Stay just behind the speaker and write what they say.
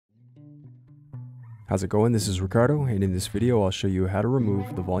How's it going? This is Ricardo, and in this video I'll show you how to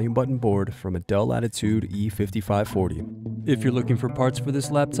remove the volume button board from a Dell Latitude E5540. If you're looking for parts for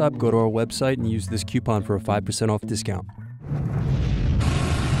this laptop, go to our website and use this coupon for a 5% off discount.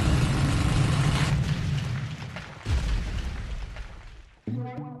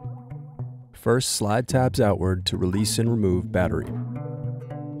 First, slide tabs outward to release and remove battery.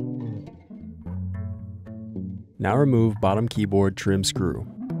 Now remove bottom keyboard trim screw.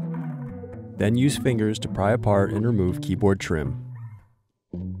 Then use fingers to pry apart and remove keyboard trim.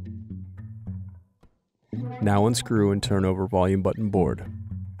 Now unscrew and turn over volume button board.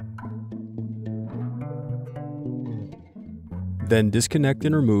 Then disconnect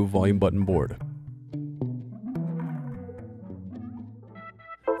and remove volume button board.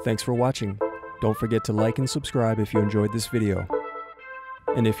 Thanks for watching. Don't forget to like and subscribe if you enjoyed this video.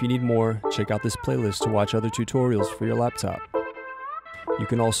 And if you need more, check out this playlist to watch other tutorials for your laptop. You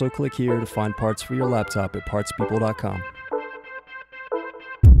can also click here to find parts for your laptop at partspeople.com.